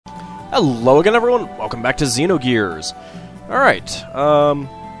Hello again, everyone. Welcome back to Xenogears. Alright,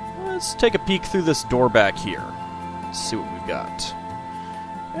 let's take a peek through this door back here. Let's see what we've got.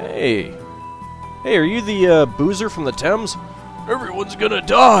 Hey. Hey, are you the, boozer from the Thames? Everyone's gonna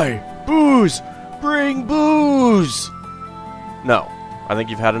die! Booze! Bring booze! No. I think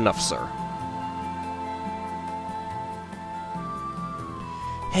you've had enough, sir.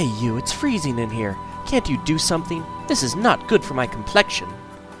 Hey you, it's freezing in here. Can't you do something? This is not good for my complexion.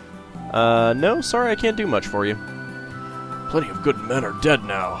 No, sorry, I can't do much for you. Plenty of good men are dead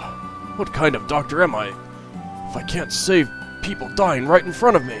now. What kind of doctor am I if I can't save people dying right in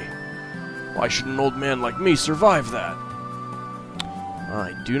front of me? Why should an old man like me survive that?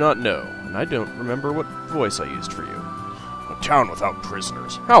 I do not know, and I don't remember what voice I used for you. A town without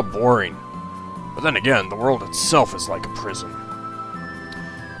prisoners. How boring. But then again, the world itself is like a prison.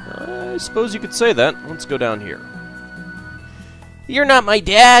 I suppose you could say that. Let's go down here. You're not my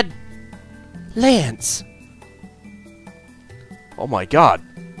dad! Lance! Oh my god.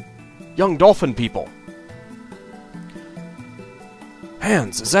 Young dolphin people.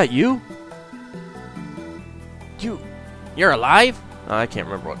 Hans, is that you? You're alive? I can't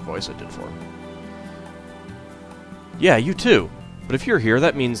remember what voice I did for him. Yeah, you too. But if you're here,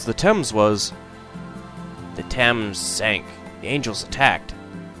 that means the Thames was... The Thames sank. The angels attacked.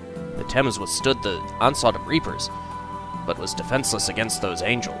 The Thames withstood the onslaught of reapers, but was defenseless against those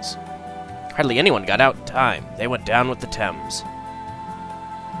angels. Hardly anyone got out in time. They went down with the Thames.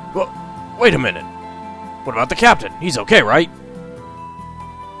 Well, wait a minute. What about the captain? He's okay, right?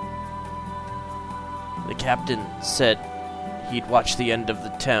 The captain said he'd watch the end of the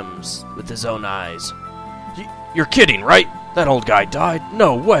Thames with his own eyes. You're kidding, right? That old guy died?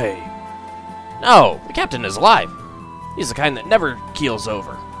 No way. No, the captain is alive. He's the kind that never keels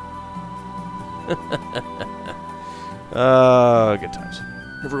over. Good times.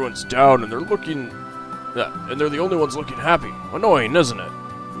 Everyone's down and they're looking... Yeah, and they're the only ones looking happy. Annoying, isn't it?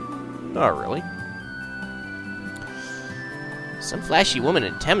 Not really. Some flashy woman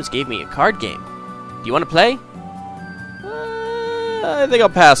in Thames gave me a card game. Do you want to play? I think I'll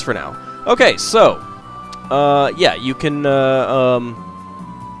pass for now. Okay, so... yeah, you can,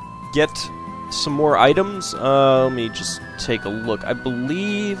 get some more items. Let me just take a look. I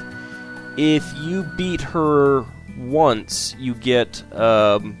believe if you beat her once, you get,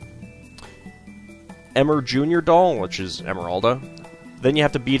 Emmer Jr. doll, which is Emeralda. Then you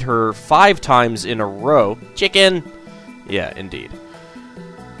have to beat her 5 times in a row. Chicken! Yeah, indeed.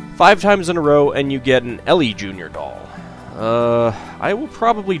 5 times in a row, and you get an Ellie Jr. doll. I will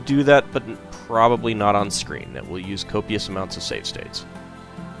probably do that, but probably not on screen. It will use copious amounts of save states.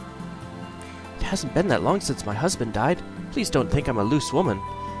 It hasn't been that long since my husband died. Please don't think I'm a loose woman.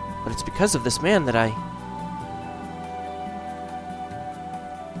 But it's because of this man that I...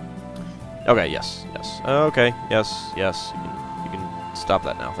 Okay, yes. Okay, yes. You can stop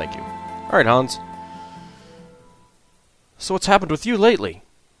that now, thank you. Alright, Hans. So what's happened with you lately?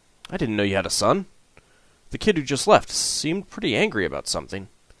 I didn't know you had a son. The kid who just left seemed pretty angry about something.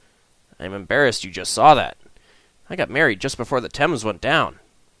 I'm embarrassed you just saw that. I got married just before the Thames went down.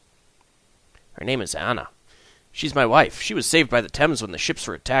 Her name is Anna. She's my wife. She was saved by the Thames when the ships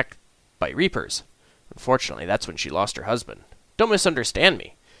were attacked by reapers. Unfortunately, that's when she lost her husband. Don't misunderstand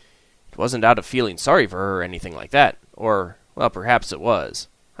me. It wasn't out of feeling sorry for her or anything like that. Or, well, perhaps it was.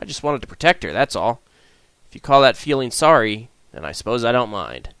 I just wanted to protect her, that's all. If you call that feeling sorry, then I suppose I don't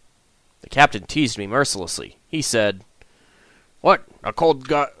mind. The captain teased me mercilessly. He said, "What? A cold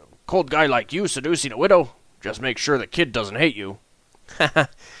guy like you seducing a widow? Just make sure the kid doesn't hate you."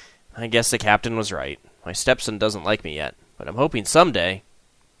 I guess the captain was right. My stepson doesn't like me yet, but I'm hoping someday...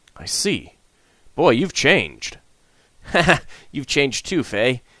 I see. Boy, you've changed. You've changed too,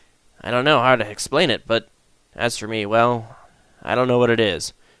 Faye. I don't know how to explain it, but as for me, well, I don't know what it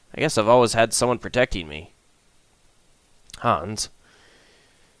is. I guess I've always had someone protecting me. Hans.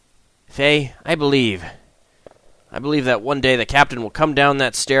 Faye, I believe that one day the captain will come down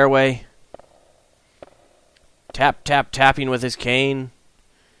that stairway, tapping with his cane,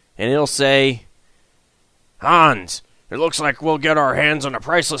 and he'll say, "Hans, it looks like we'll get our hands on a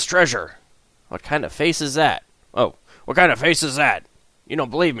priceless treasure." What kind of face is that? Oh, what kind of face is that? You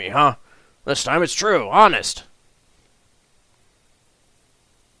don't believe me, huh? This time it's true, honest.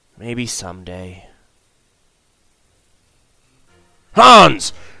 Maybe someday.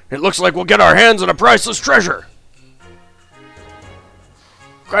 Hans! It looks like we'll get our hands on a priceless treasure.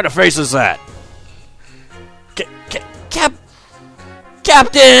 What kind of face is that?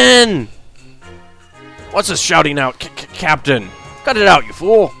 Captain! What's this shouting out, Captain? Cut it out, you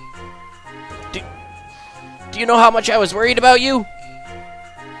fool. Do you know how much I was worried about you?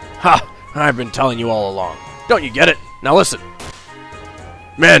 Ha! I've been telling you all along. Don't you get it? Now listen.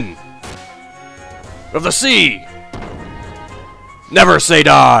 Men of the sea, never say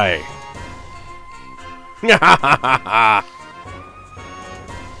die.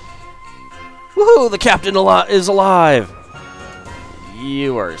 Woohoo! The captain is alive!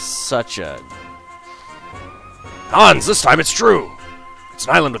 You are such a... Hans, this time it's true. It's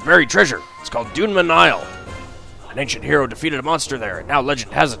an island with buried treasure. It's called Dunman Isle. An ancient hero defeated a monster there, and now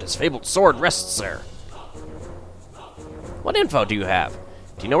legend has it his fabled sword rests there. What info do you have?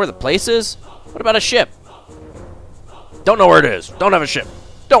 Do you know where the place is? What about a ship? Don't know where it is. Don't have a ship.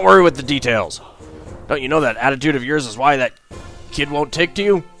 Don't worry with the details. Don't you know that attitude of yours is why that kid won't take to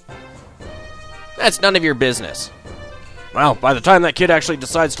you? That's none of your business. Well, by the time that kid actually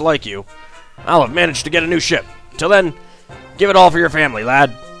decides to like you, I'll have managed to get a new ship. Till then, give it all for your family,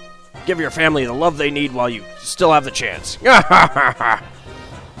 lad. Give your family the love they need while you still have the chance.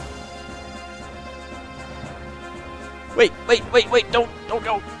 Wait, don't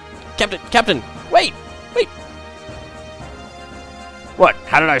go. Captain, wait. What,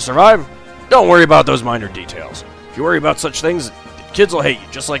 how did I survive? Don't worry about those minor details. If you worry about such things, the kids will hate you,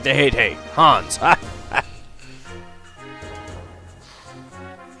 just like they hate Hans.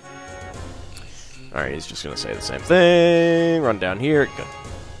 Alright, he's just gonna say the same thing. Run down here. Good.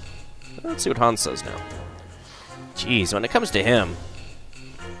 Let's see what Hans says now. Jeez, when it comes to him...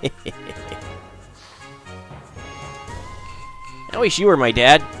 I wish you were my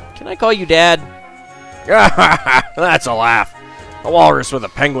dad. Can I call you Dad? That's a laugh. A walrus with a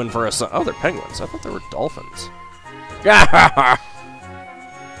penguin for a son. Oh, they're penguins. I thought they were dolphins.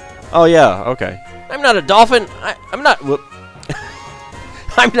 Oh, yeah, okay. I'm not a dolphin. I'm not... Whoop.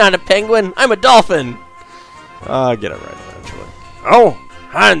 I'm not a penguin. I'm a dolphin. Get it right eventually. Oh,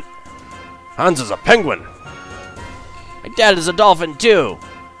 Hans is a penguin. My dad is a dolphin, too.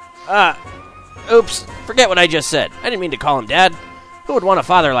 Oops. Forget what I just said. I didn't mean to call him Dad. Who would want a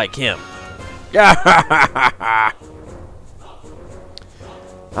father like him?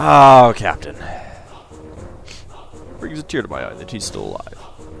 Oh, Captain. Brings a tear to my eye that he's still alive.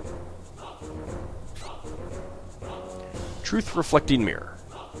 Truth reflecting mirror.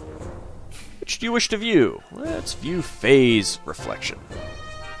 Which do you wish to view? Let's view phase reflection.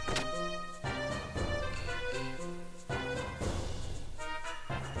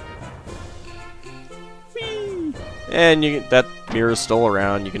 Whee! And that mirror is still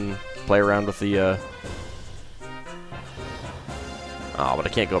around. You can play around with the... Oh, but I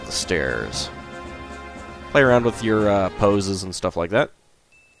can't go up the stairs. Play around with your poses and stuff like that.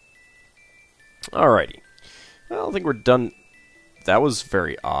 Alrighty. Well, I think we're done. That was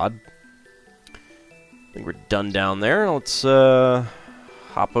very odd. I think we're done down there. Let's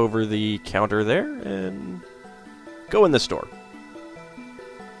hop over the counter there and go in this door.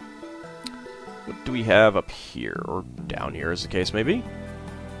 What do we have up here? Or down here, as the case may be.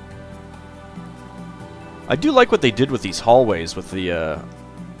 I do like what they did with these hallways with the,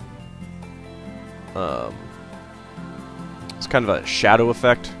 it's kind of a shadow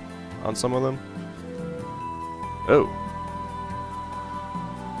effect on some of them. Oh.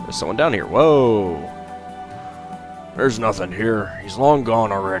 There's someone down here. Whoa. There's nothing here. He's long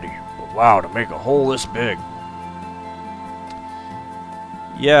gone already. But wow, to make a hole this big.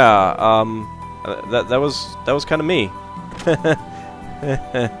 Yeah, that was kind of me.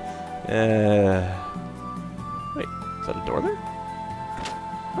 Wait, is that a door there?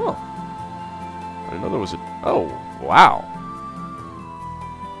 Oh. I didn't know there was a... Oh, wow.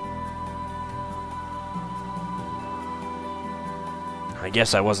 I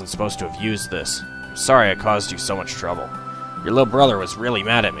guess I wasn't supposed to have used this. I'm sorry I caused you so much trouble. Your little brother was really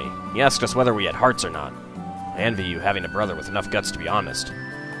mad at me. He asked us whether we had hearts or not. I envy you having a brother with enough guts to be honest.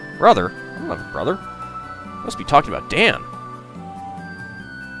 Brother? I don't have a brother. Must be talking about Dan.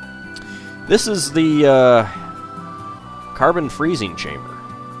 This is the, carbon freezing chamber.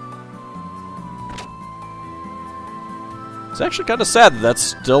 It's actually kind of sad that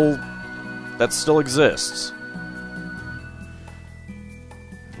that still exists.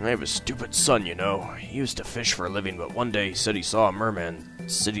 I have a stupid son, you know. He used to fish for a living, but one day he said he saw a merman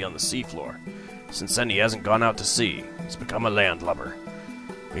sitting on the seafloor. Since then, he hasn't gone out to sea. He's become a landlubber.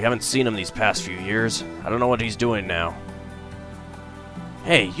 We haven't seen him these past few years. I don't know what he's doing now.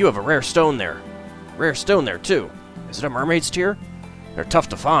 Hey, you have a rare stone there. Rare stone there, too. Is it a mermaid's tear? They're tough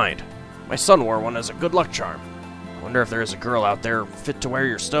to find. My son wore one as a good luck charm. I wonder if there is a girl out there fit to wear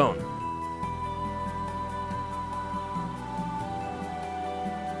your stone.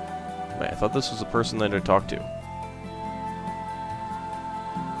 Wait, I thought this was the person that I talked to.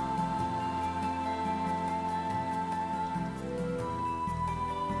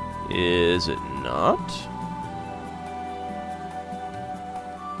 Is it not?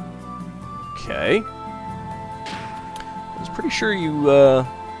 Okay. I was pretty sure you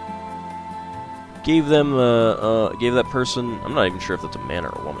gave them gave that person. I'm not even sure if that's a man or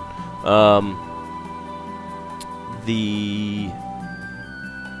a woman. The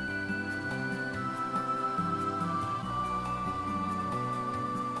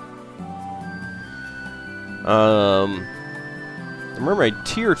mermaid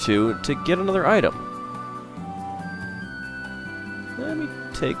tier 2 to get another item. Let me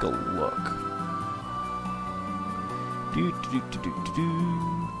take a look.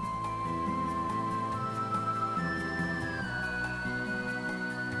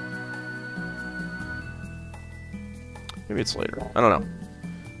 Maybe it's later. I don't know.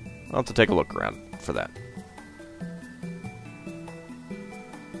 I'll have to take a look around for that.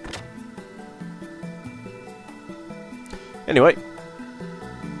 Anyway.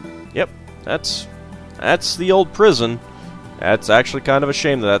 Yep, that's the old prison. That's actually kind of a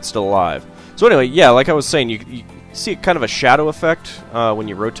shame that that's still alive. So anyway, yeah, like I was saying, you see kind of a shadow effect when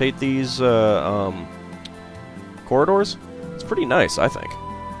you rotate these corridors. It's pretty nice, I think.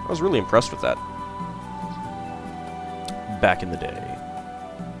 I was really impressed with that back in the day.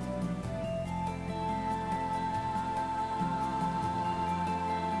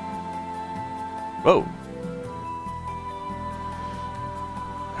 Whoa.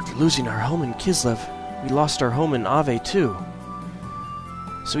 After losing our home in Kislev, we lost our home in Ave too.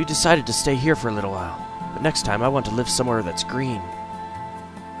 So we decided to stay here for a little while. But next time I want to live somewhere that's green.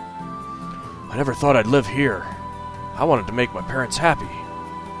 I never thought I'd live here. I wanted to make my parents happy.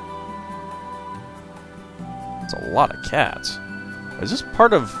 It's a lot of cats. Is this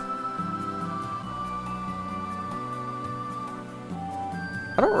part of...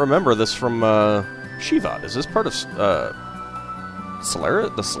 I don't remember this from Shiva. Is this part of the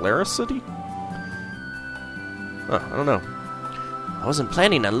Solaris city? I don't know. I wasn't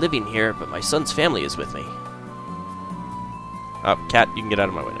planning on living here, but my son's family is with me. Cat, you can get out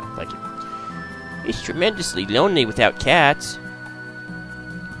of my way now. Thank you. It's tremendously lonely without cats.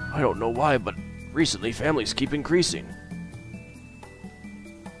 I don't know why, but recently families keep increasing.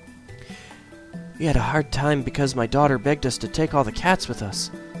 We had a hard time because my daughter begged us to take all the cats with us.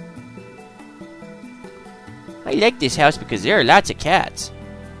 I like this house because there are lots of cats.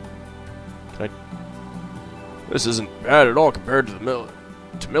 This isn't bad at all compared to the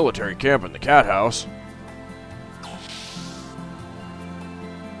military camp and the cat house.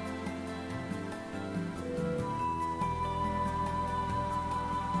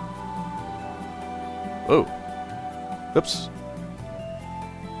 Oh. Oops.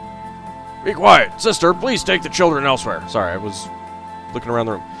 Be quiet. Sister, please take the children elsewhere. Sorry, I was looking around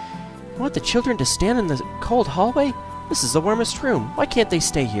the room. You want the children to stand in the cold hallway? This is the warmest room. Why can't they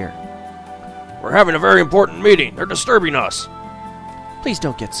stay here? We're having a very important meeting. They're disturbing us. Please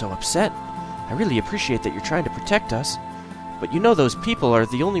don't get so upset. I really appreciate that you're trying to protect us. But you know those people are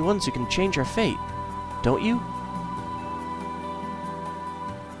the only ones who can change our fate. Don't you?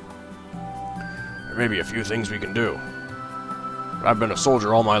 There may be a few things we can do. But I've been a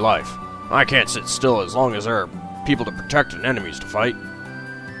soldier all my life. I can't sit still as long as there are people to protect and enemies to fight.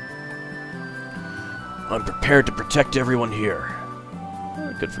 I'm prepared to protect everyone here.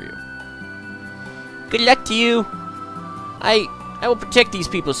 Good for you. Good luck to you. I will protect these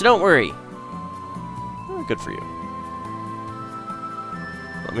people, so don't worry. Good for you.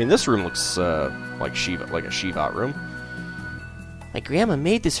 I mean, this room looks like a Shiva room. My grandma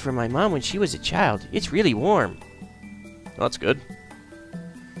made this for my mom when she was a child. It's really warm. Oh, that's good.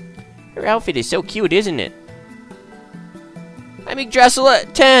 Her outfit is so cute, isn't it? I'm Yggdrasil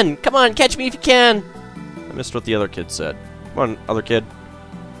at 10. Come on, catch me if you can. I missed what the other kid said. Come on, other kid.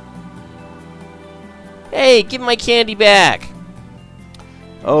 Hey, give my candy back.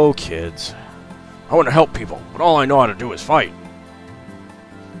 Oh, kids. I want to help people, but all I know how to do is fight.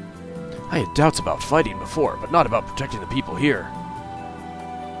 I had doubts about fighting before, but not about protecting the people here.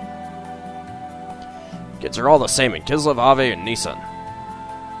 Kids are all the same in Kislev, Ave, and Nisan.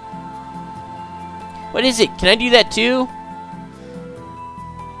 What is it? Can I do that too?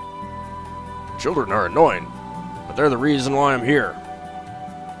 Children are annoying, but they're the reason why I'm here.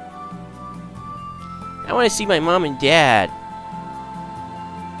 I want to see my mom and dad.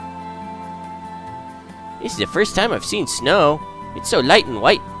 This is the first time I've seen snow. It's so light and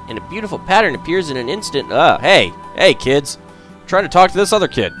white, and a beautiful pattern appears in an instant. Hey, kids. I'm trying to talk to this other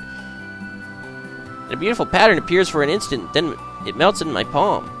kid. And a beautiful pattern appears for an instant, then it melts in my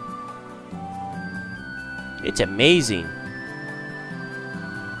palm. It's amazing.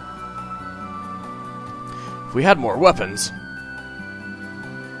 If we had more weapons.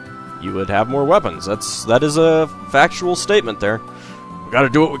 you would have more weapons. That is a factual statement there. We gotta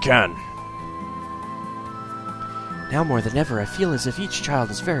do what we can. Now more than ever, I feel as if each child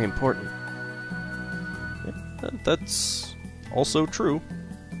is very important. That's also true.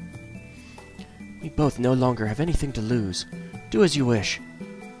 We both no longer have anything to lose. Do as you wish.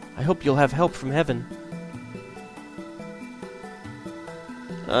 I hope you'll have help from heaven.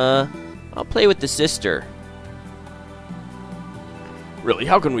 I'll play with the sister. Really,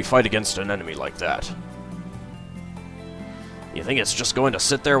 how can we fight against an enemy like that? You think it's just going to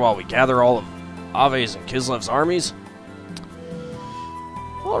sit there while we gather all of Ave's and Kislev's armies?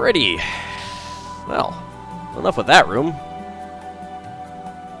 Alrighty. Well, enough with that room.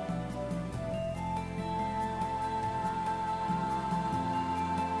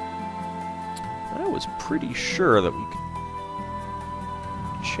 I was pretty sure that we could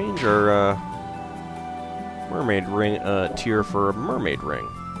change our mermaid ring tier for a mermaid ring.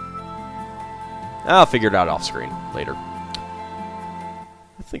 I'll figure it out off screen later.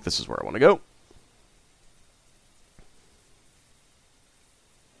 I think this is where I want to go.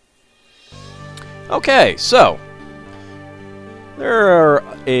 Okay, so there are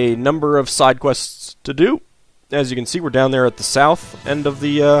a number of side quests to do. As you can see, we're down there at the south end of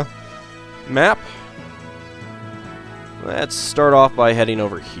the map. Let's start off by heading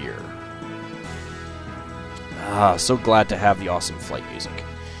over here. Ah, so glad to have the awesome flight music.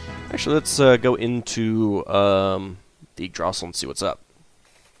 Actually, let's go into the Yggdrasil and see what's up.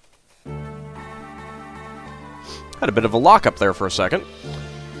 Had a bit of a lockup there for a second.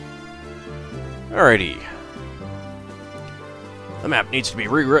 Alrighty. The map needs to be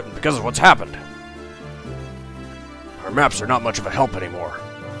rewritten because of what's happened. Our maps are not much of a help anymore.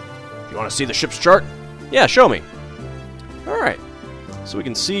 You want to see the ship's chart? Yeah, show me. Alright. So we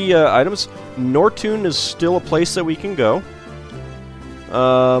can see items. Nortune is still a place that we can go.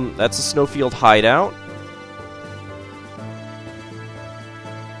 That's the Snowfield Hideout.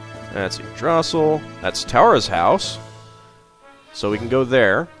 That's Yggdrasil. That's Tara's house. So we can go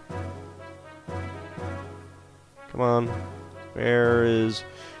there. Come on. There's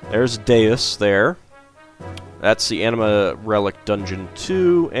Deus there. That's the Anima Relic Dungeon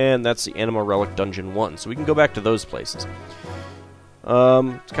 2, and that's the Anima Relic Dungeon 1. So we can go back to those places.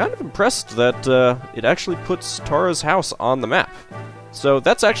 Kind of impressed that it actually puts Tara's house on the map. So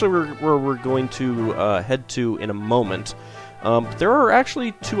that's actually where we're going to head to in a moment. But there are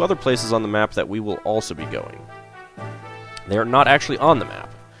actually two other places on the map that we will also be going. They are not actually on the map.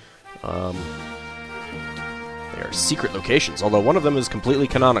 They are secret locations, although one of them is completely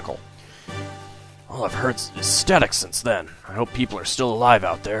canonical. All I've heard is static since then. I hope people are still alive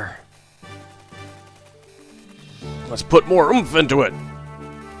out there. Let's put more oomph into it!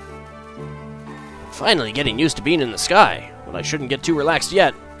 Finally getting used to being in the sky, but I shouldn't get too relaxed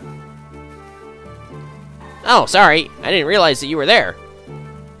yet. Oh, sorry. I didn't realize that you were there.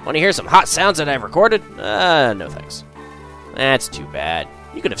 Want to hear some hot sounds that I've recorded? No thanks. That's too bad.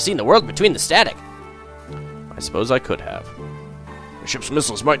 You could have seen the world between the static. I suppose I could have. The ship's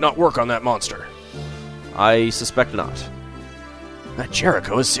missiles might not work on that monster. I suspect not. That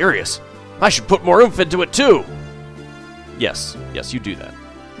Jericho is serious. I should put more oomph into it, too! Yes, you do that.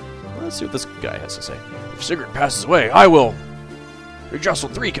 Let's see what this guy has to say. If Sigurd passes away, I will... Yggdrasil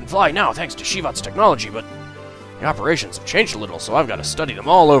 3 can fly now thanks to Shivat's technology, but the operations have changed a little, so I've got to study them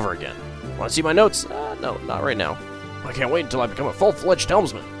all over again. Want to see my notes? No, not right now. I can't wait until I become a full-fledged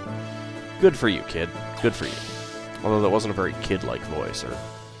helmsman. Good for you, kid. Good for you. Although that wasn't a very kid-like voice, or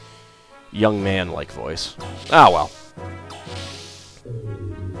young man-like voice. Ah, well.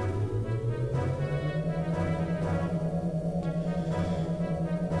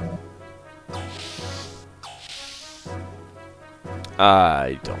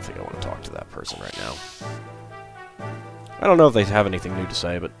 I don't think I want to talk to that person right now. I don't know if they have anything new to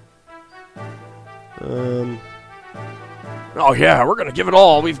say, but... Oh yeah, we're gonna give it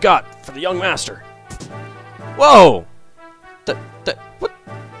all we've got for the young master. Whoa! What?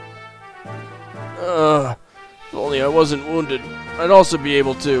 If only I wasn't wounded, I'd also be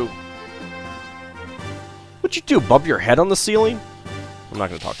able to... What'd you do, bump your head on the ceiling? I'm not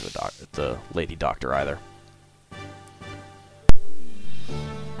gonna talk to the lady doctor either.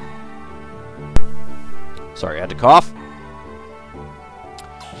 Sorry, I had to cough.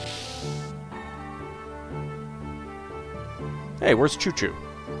 Hey, where's Choo Choo?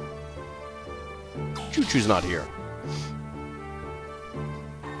 Choo Choo's not here.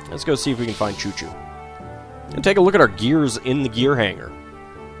 Let's go see if we can find Choo Choo. And take a look at our gears in the gear hanger.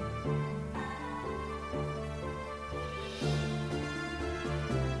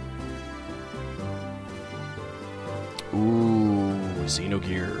 Ooh,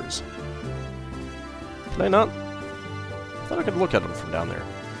 Xenogears. Xenogears. Can I not? I thought I could look at them from down there.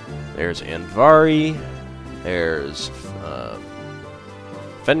 There's Andvari. There's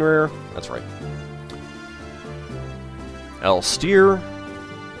Fenrir. That's right. Elsteer.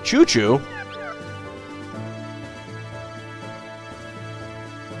 Choo-Choo.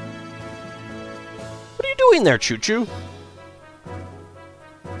 What are you doing there, Choo-Choo?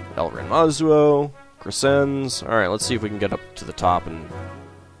 Elrin Mazuo. Crescens. Alright, let's see if we can get up to the top and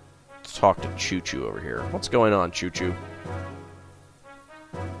talk to Choo-Choo over here. What's going on, Choo-Choo?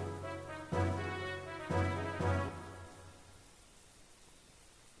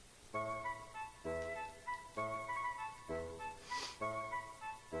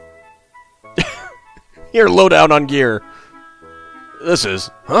 Here, low down on gear. This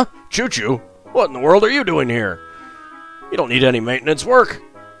is... Huh? Choo-Choo? What in the world are you doing here? You don't need any maintenance work.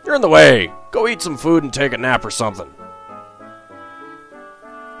 You're in the way. Go eat some food and take a nap or something.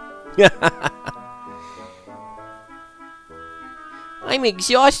 I'm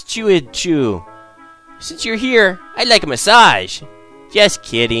exhausted, Choo. Since you're here, I'd like a massage. Just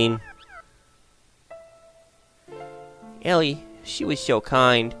kidding. Ellie, she was so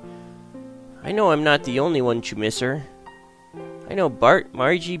kind. I know I'm not the only one to miss her. I know Bart,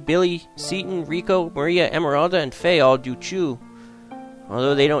 Margie, Billy, Seaton, Rico, Maria, Emeralda, and Faye all do too.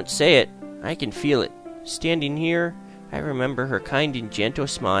 Although they don't say it, I can feel it. Standing here, I remember her kind and gentle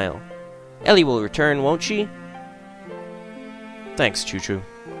smile. Ellie will return, won't she? Thanks, Choo-Choo.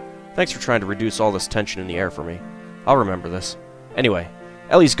 Thanks for trying to reduce all this tension in the air for me. I'll remember this. Anyway,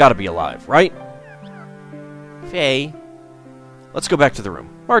 Ellie's gotta be alive, right? Faye. Let's go back to the room.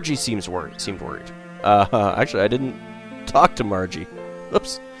 Margie seemed worried. Actually, I didn't talk to Margie.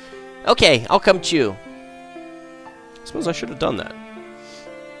 Oops. Okay, I'll come too. Suppose I should have done that.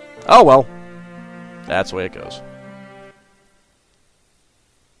 Oh well. That's the way it goes.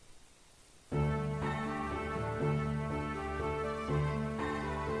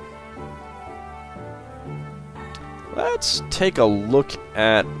 Let's take a look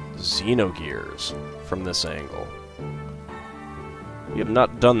at Xenogears from this angle. We have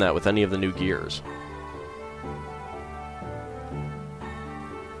not done that with any of the new gears.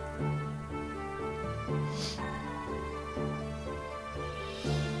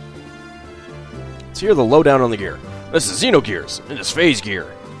 Let's hear the lowdown on the gear. This is Xenogears, and it's phase gear.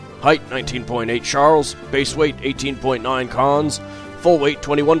 Height 19.8 Charles, base weight 18.9 cons, full weight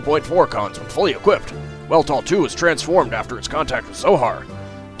 21.4 cons when fully equipped. Weltall 2 is transformed after its contact with Zohar.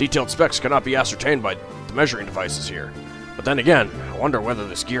 Detailed specs cannot be ascertained by the measuring devices here. But then again, I wonder whether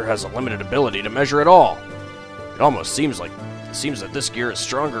this gear has a limited ability to measure at all. It almost seems that this gear is gets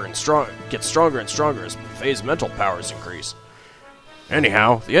stronger and stronger as Faye's mental powers increase.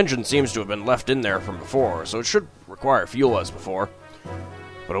 Anyhow, the engine seems to have been left in there from before, so it should require fuel as before.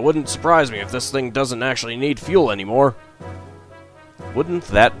 But it wouldn't surprise me if this thing doesn't actually need fuel anymore. Wouldn't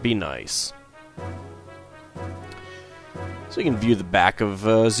that be nice? So you can view the back of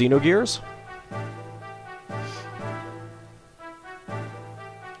Xenogears.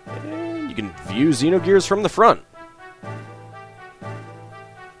 And you can view Xenogears from the front.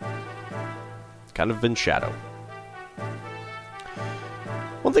 Kind of in shadow.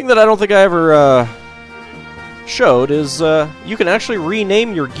 One thing that I don't think I ever showed is you can actually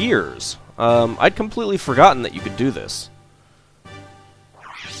rename your gears. I'd completely forgotten that you could do this.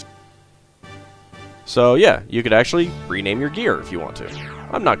 So yeah, you could actually rename your gear if you want to.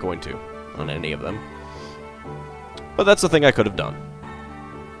 I'm not going to on any of them. But that's the thing I could have done.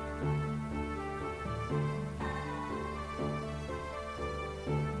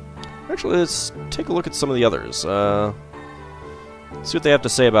 Actually, let's take a look at some of the others. See what they have to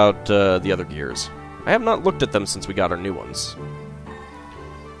say about the other gears. I have not looked at them since we got our new ones.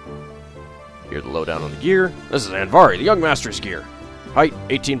 Here's the lowdown on the gear. This is Andvari, the Young Master's gear. Height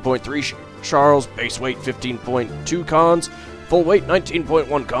 18.3 Charles, base weight 15.2 cons, full weight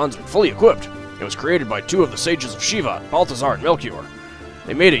 19.1 cons, and fully equipped. It was created by two of the sages of Shiva, Balthazar and Melchior.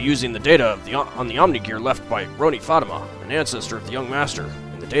 They made it using the data on the Omni gear left by Roni Fatima, an ancestor of the Young Master,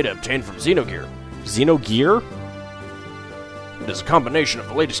 and the data obtained from Xenogear. Xenogear? It is a combination of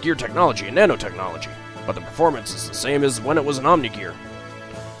the latest gear technology and nanotechnology, but the performance is the same as when it was an Omni gear.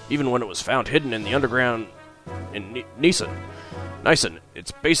 Even when it was found hidden in the underground in Nisan,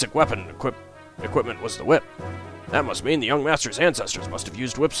 its basic weapon equipment was the whip. That must mean the Young Master's ancestors must have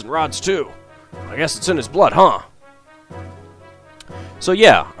used whips and rods too. I guess it's in his blood, huh? So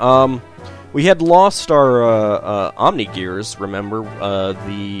yeah, we had lost our Omni gears, remember?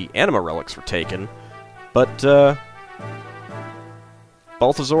 The Anima relics were taken, but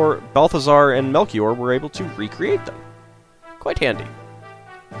Balthazar and Melchior were able to recreate them. Quite handy.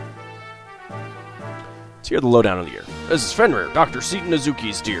 hear the lowdown on the gear. This is Fenrir, Dr. Seton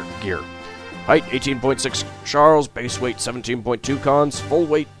Azuki's gear. Height 18.6 Charles, base weight 17.2 cons, full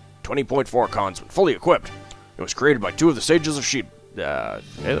weight 20.4 cons when fully equipped. It was created by 2 of the sages of Sheep. Okay,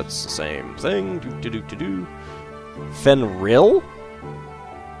 that's the same thing. Fenrir?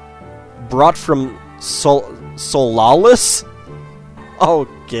 Brought from Solaris? Oh,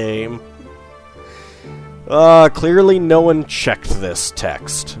 game. Clearly no one checked this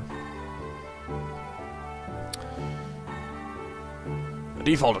text. The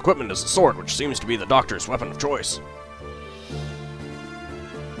default equipment is a sword, which seems to be the Doctor's weapon of choice.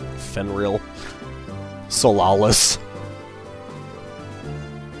 Fenrir. Solaris.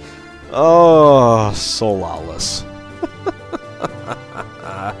 Oh, Solaris.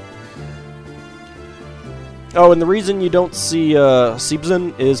 Oh, and the reason you don't see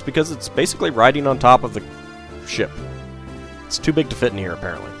Seebsen is because it's basically riding on top of the ship. It's too big to fit in here,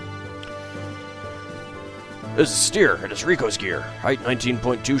 apparently. This is Steer. It is Rico's gear. Height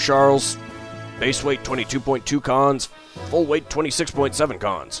 19.2 Charles, base weight 22.2 cons, full weight 26.7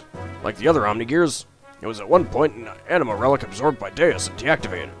 cons. Like the other Omni gears, it was at one point an anima relic absorbed by Deus and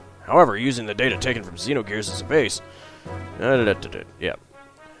deactivated. However, using the data taken from Xenogears as a base... Yeah.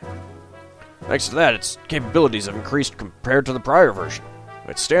 Next to that, its capabilities have increased compared to the prior version.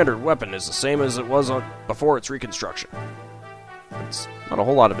 Its standard weapon is the same as it was before its reconstruction. It's not a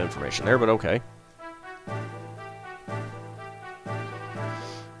whole lot of information there, but okay.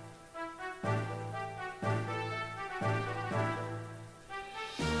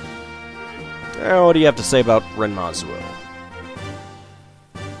 Now, what do you have to say about Renmazuo?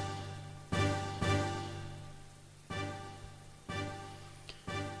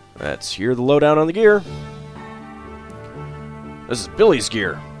 Let's hear the lowdown on the gear. This is Billy's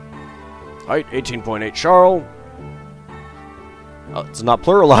gear. Height 18.8 Charles. Oh, it's not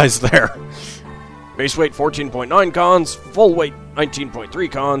pluralized there. Base weight 14.9 cons, full weight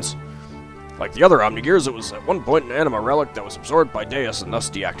 19.3 cons. Like the other Omni gears, it was at one point an anima relic that was absorbed by Deus and thus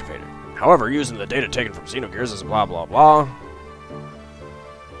deactivated. However, using the data taken from Xenogears as a blah blah blah.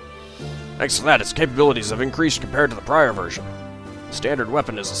 Next to that, its capabilities have increased compared to the prior version. The standard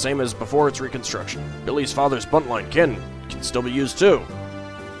weapon is the same as before its reconstruction. Billy's father's buntline can still be used too.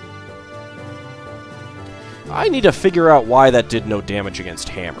 I need to figure out why that did no damage against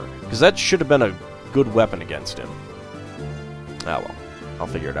Hammer, because that should have been a good weapon against him. Ah well, I'll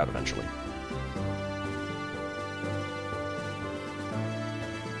figure it out eventually.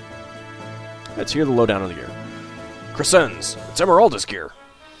 Let's hear the lowdown on the gear. Crescens, it's Emeralda's gear.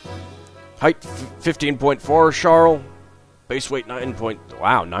 Height 15.4 Charles. Base weight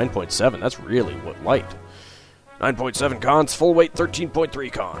 9.7. That's really light. 9.7 cons, full weight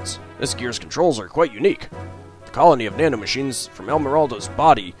 13.3 cons. This gear's controls are quite unique. The colony of nanomachines from Emeralda's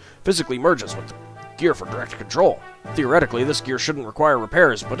body physically merges with the gear for direct control. Theoretically, this gear shouldn't require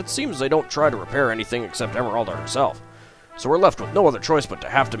repairs, but it seems they don't try to repair anything except Emeralda herself. So we're left with no other choice but to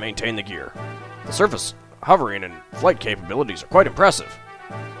have to maintain the gear. The surface hovering and flight capabilities are quite impressive.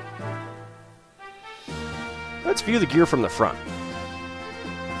 Let's view the gear from the front.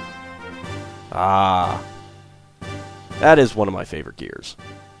 Ah. That is one of my favorite gears.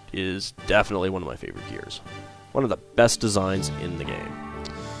 It is definitely one of my favorite gears. One of the best designs in the game.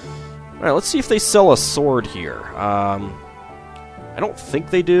 Alright, let's see if they sell a sword here. I don't think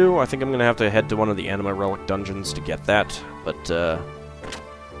they do. I think I'm going to have to head to one of the Anima Relic dungeons to get that. But,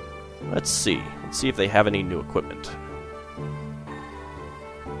 let's see. Let's see if they have any new equipment.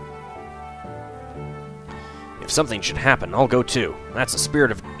 If something should happen, I'll go too. That's the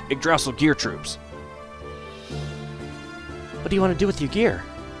spirit of Yggdrasil gear troops. What do you want to do with your gear?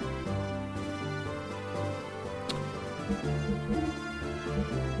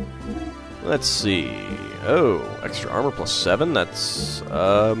 Let's see. Oh, extra armor plus 7. That's,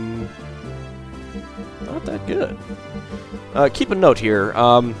 not that good. Keep a note here.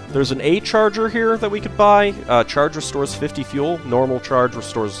 There's an A charger here that we could buy. Charge restores 50 fuel. Normal charge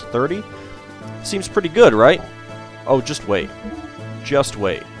restores 30. Seems pretty good, right? Oh, just wait. Just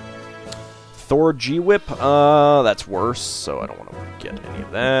wait. Thor G-Whip, that's worse, so I don't want to get any of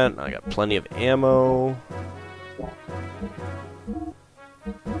that. I got plenty of ammo.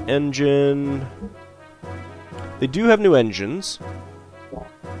 Engine. They do have new engines.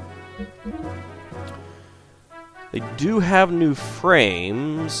 They do have new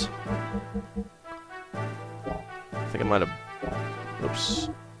frames. I think I might have... Oops.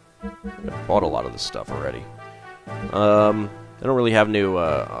 I bought a lot of this stuff already. They don't really have new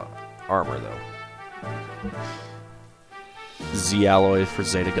armor, though. Z-Alloy for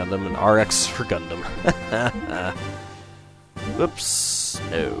Zeta Gundam and RX for Gundam. Oops.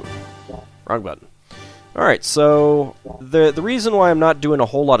 No. Wrong button. Alright, so the reason why I'm not doing a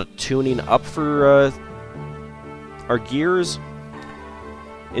whole lot of tuning up for our gears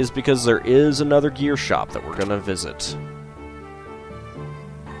is because there is another gear shop that we're going to visit.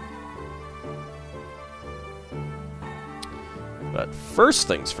 But first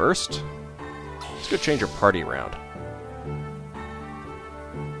things first, let's go change our party around.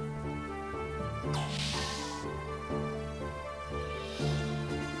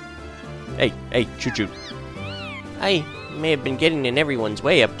 Hey, choo-choo. I may have been getting in everyone's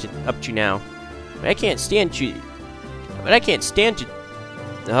way up to now, but I can't stand you. I can't stand to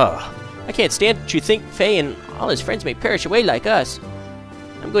think Faye and all his friends may perish away like us.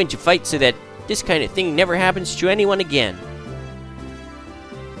 I'm going to fight so that this kind of thing never happens to anyone again.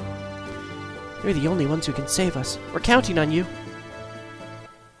 You're the only ones who can save us. We're counting on you.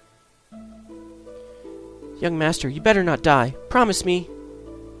 Young master, you better not die. Promise me.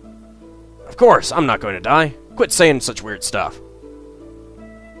 Of course, I'm not going to die. Quit saying such weird stuff.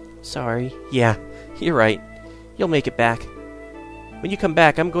 Sorry. Yeah, you're right. You'll make it back. When you come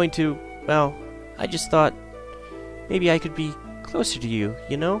back, I'm going to... Well, I just thought... Maybe I could be closer to you,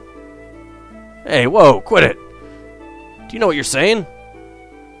 you know? Hey, whoa, quit it. Do you know what you're saying?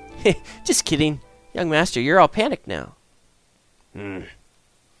 Just kidding. Young master, you're all panicked now.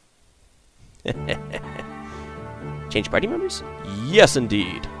 Change party members? Yes,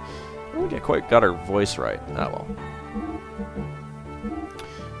 indeed. I don't think I quite got her voice right. Oh,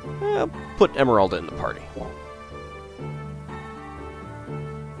 well. Put Emerald in the party.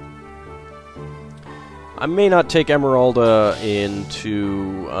 I may not take Emeralda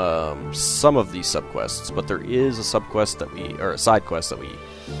into some of these subquests, but there is a subquest that or a side quest that we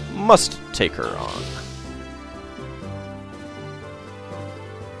must take her on.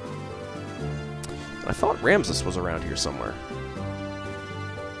 I thought Ramses was around here somewhere.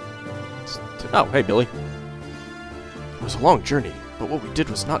 Oh, hey, Billy. It was a long journey, but what we did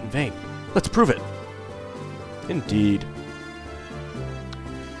was not in vain. Let's prove it. Indeed.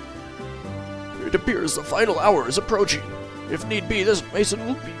 It appears the final hour is approaching. If need be, this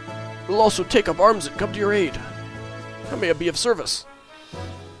mason will also take up arms and come to your aid. How may I be of service?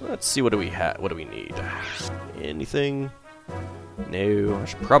 Let's see, what do we need? Anything? No. I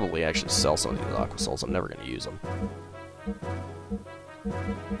should probably actually sell some of these aqua souls. I'm never going to use them.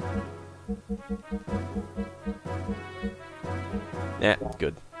 Nah,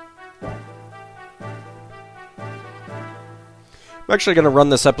 good. I'm actually going to run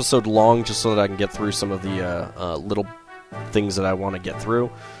this episode long just so that I can get through some of the little things that I want to get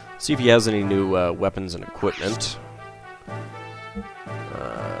through. See if he has any new weapons and equipment.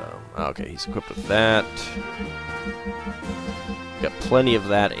 Okay, he's equipped with that. Got plenty of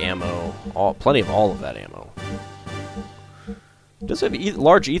that ammo. Plenty of all of that ammo. Does have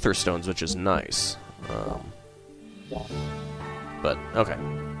large ether stones, which is nice. But, okay.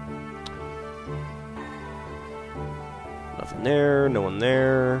 Nothing there, no one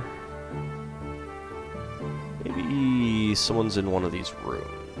there. Maybe someone's in one of these rooms.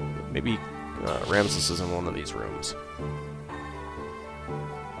 Maybe Ramses is in one of these rooms.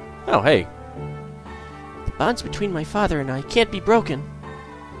 Oh, hey. The bonds between my father and I can't be broken.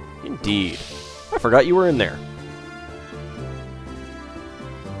 Indeed. I forgot you were in there.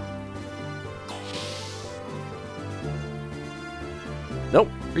 Nope,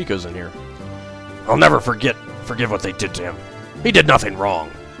 Rico's in here. I'll never forgive what they did to him. He did nothing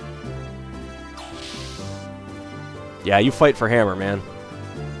wrong. Yeah, you fight for Hammer, man.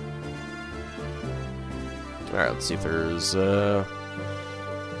 Alright, let's see if there's,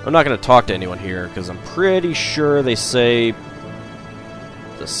 I'm not going to talk to anyone here, because I'm pretty sure they say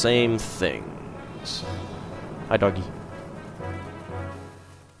the same things. Hi, doggy.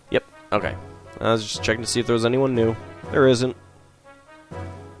 Yep, okay. I was just checking to see if there was anyone new. There isn't.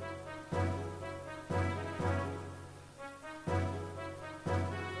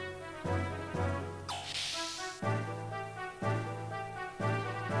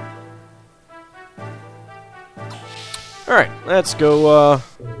 Alright, let's go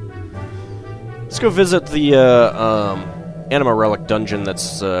visit the Anima Relic dungeon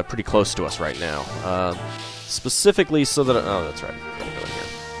that's pretty close to us right now. Specifically so that... Oh, that's right. Gotta go in here.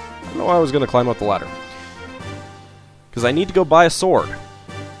 I don't know why I was going to climb up the ladder. Because I need to go buy a sword.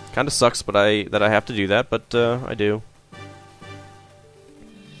 Kind of sucks that I have to do that, but I do.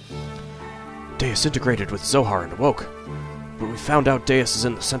 Deus integrated with Zohar and awoke. But we found out Deus is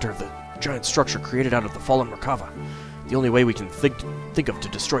in the center of the giant structure created out of the fallen Merkava. The only way we can think of to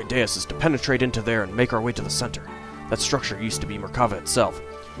destroy Deus is to penetrate into there and make our way to the center. That structure used to be Merkava itself,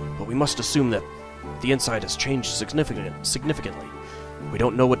 but we must assume that the inside has changed significantly. We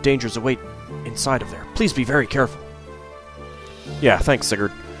don't know what dangers await inside of there. Please be very careful. Yeah, thanks,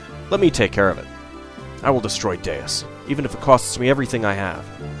 Sigurd. Let me take care of it. I will destroy Deus, even if it costs me everything I have.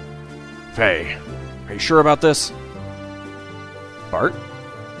 Faye, are you sure about this? Bart?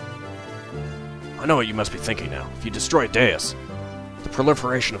 I know what you must be thinking now. If you destroy Deus, the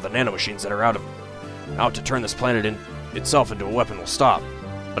proliferation of the nanomachines that are out to turn this planet itself into a weapon will stop.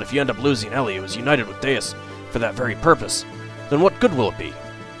 But if you end up losing Ellie, who is united with Deus for that very purpose, then what good will it be?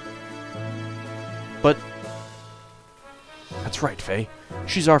 But... That's right, Faye.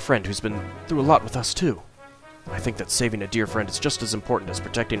 She's our friend who's been through a lot with us, too. I think that saving a dear friend is just as important as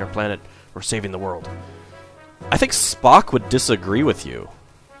protecting our planet or saving the world. I think Spock would disagree with you.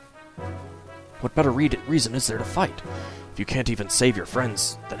 What better reason is there to fight? If you can't even save your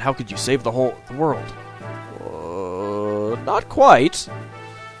friends, then how could you save the world? Not quite.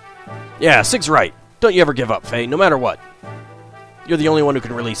 Yeah, Sig's right. Don't you ever give up, Faye, no matter what. You're the only one who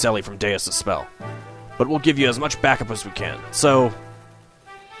can release Ellie from Deus' spell. But we'll give you as much backup as we can. So,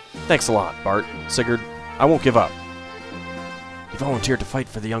 thanks a lot, Bart. Sigurd, I won't give up. You volunteered to fight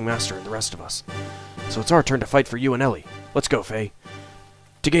for the young master and the rest of us. So it's our turn to fight for you and Ellie. Let's go, Faye.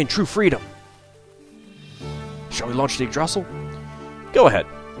 To gain true freedom. Shall we launch the Yggdrasil? Go ahead.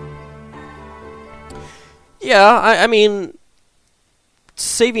 Yeah, I mean,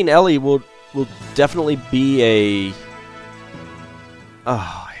 saving Ellie will definitely be a...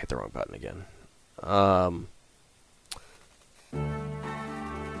 Oh, I hit the wrong button again.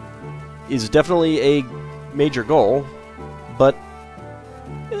 Is definitely a major goal, but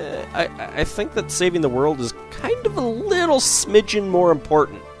I think that saving the world is kind of a little smidgen more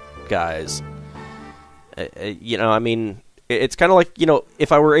important, guys. You know, I mean, it's kind of like, you know,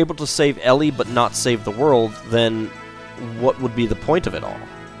 if I were able to save Ellie but not save the world, then what would be the point of it all?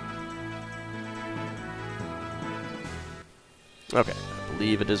 Okay, I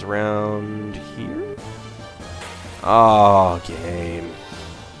believe it is around here. Oh, game.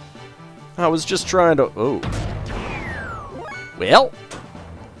 I was just trying to... Oh. Well.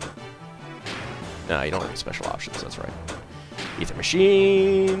 No, you don't have any special options, that's right. Ether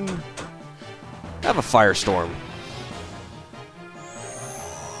Machine. Have a Firestorm.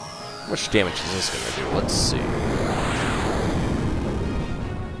 How much damage is this going to do? Let's see.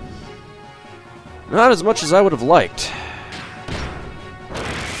 Not as much as I would have liked.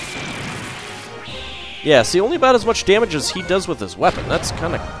 Yeah, see, only about as much damage as he does with his weapon. That's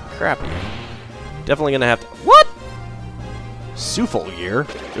kind of crappy. Definitely going to have to... What? Snowfield.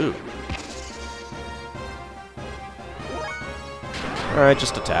 Ooh. Alright,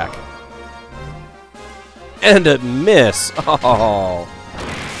 just attack. And a miss! Oh,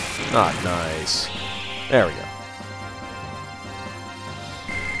 not nice. There we go.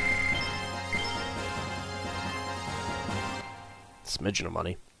 Smidgen of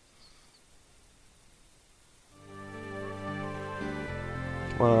money.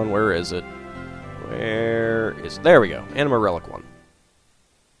 Come on, where is it? Where is... There we go. Anima Relic 1.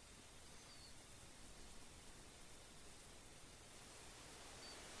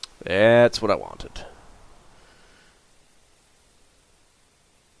 That's what I wanted.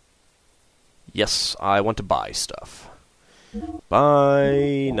 Yes, I want to buy stuff.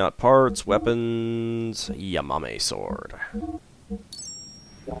 Buy, not parts, weapons, Yamame sword.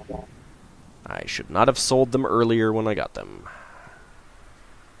 I should not have sold them earlier when I got them.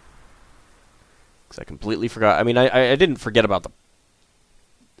 Because I completely forgot. I mean, I didn't forget about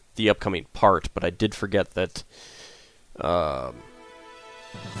the upcoming part, but I did forget that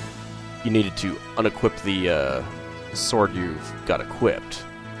you needed to unequip the sword you've got equipped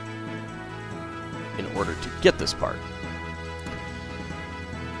in order to get this part.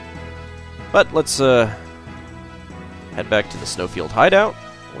 But let's head back to the Snowfield Hideout.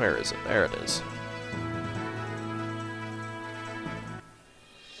 Where is it? There it is.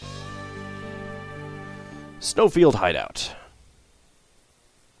 Snowfield Hideout.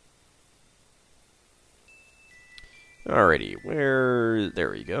 Alrighty, where...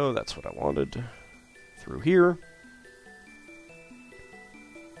 There we go, that's what I wanted. Through here.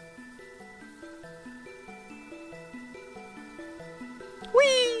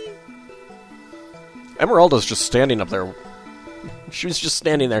 Whee! Emeralda's just standing up there. She was just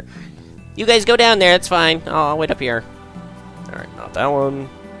standing there. You guys go down there, it's fine. Oh, I'll wait up here. Alright, not that one.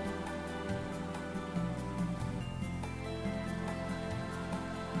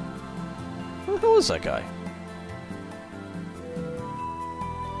 Who the hell is that guy?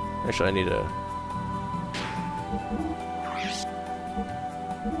 Actually, I need a...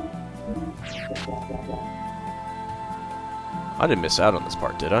 I didn't miss out on this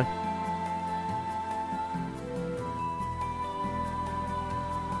part, did I?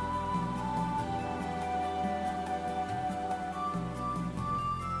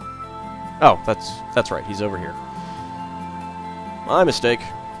 Oh, that's right. He's over here. My mistake.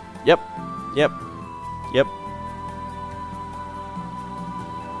 Yep. Yep. Yep.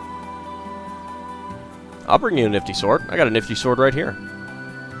 I'll bring you a nifty sword. I got a nifty sword right here.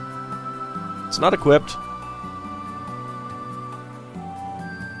 It's not equipped.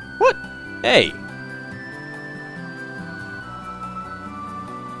 What? Hey!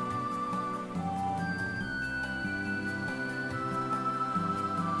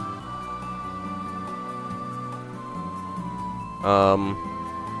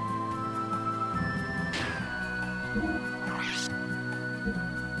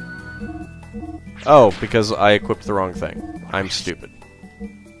 Oh, because I equipped the wrong thing. I'm stupid.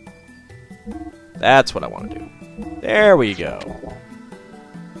 That's what I want to do. There we go.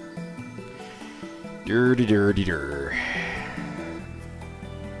 Dirty.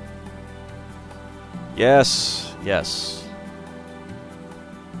 Yes, yes.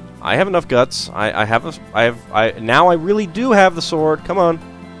 I have enough guts. Now I really do have the sword. Come on.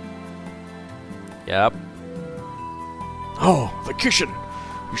 Yep. Oh, the Kishin!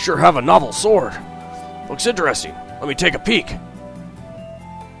 You sure have a novel sword. Looks interesting. Let me take a peek.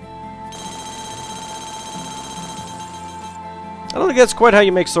 I don't think that's quite how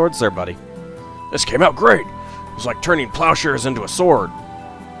you make swords there, buddy. This came out great. It was like turning plowshares into a sword.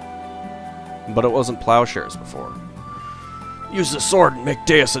 But it wasn't plowshares before. Use the sword and make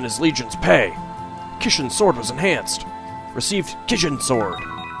Deus and his legions pay. Kishin's sword was enhanced. Received Kishin sword.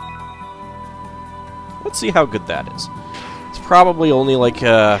 Let's see how good that is. It's probably only like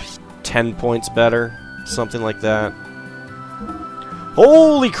 10 points better. Something like that.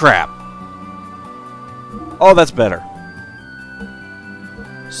 Holy crap! Oh, that's better.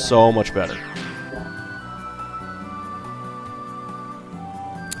 So much better.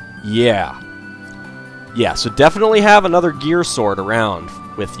 Yeah. Yeah, so definitely have another gear sword around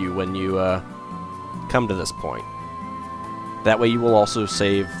with you when you come to this point. That way you will also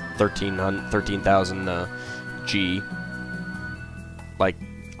save 13,000 G. Like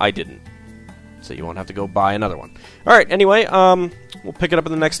I didn't. So you won't have to go buy another one. Alright, anyway, we'll pick it up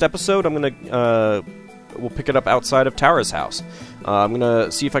in the next episode. We'll pick it up outside of Tara's house. I'm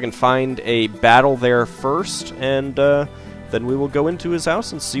gonna see if I can find a battle there first, and then we will go into his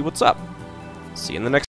house and see what's up. See you in the next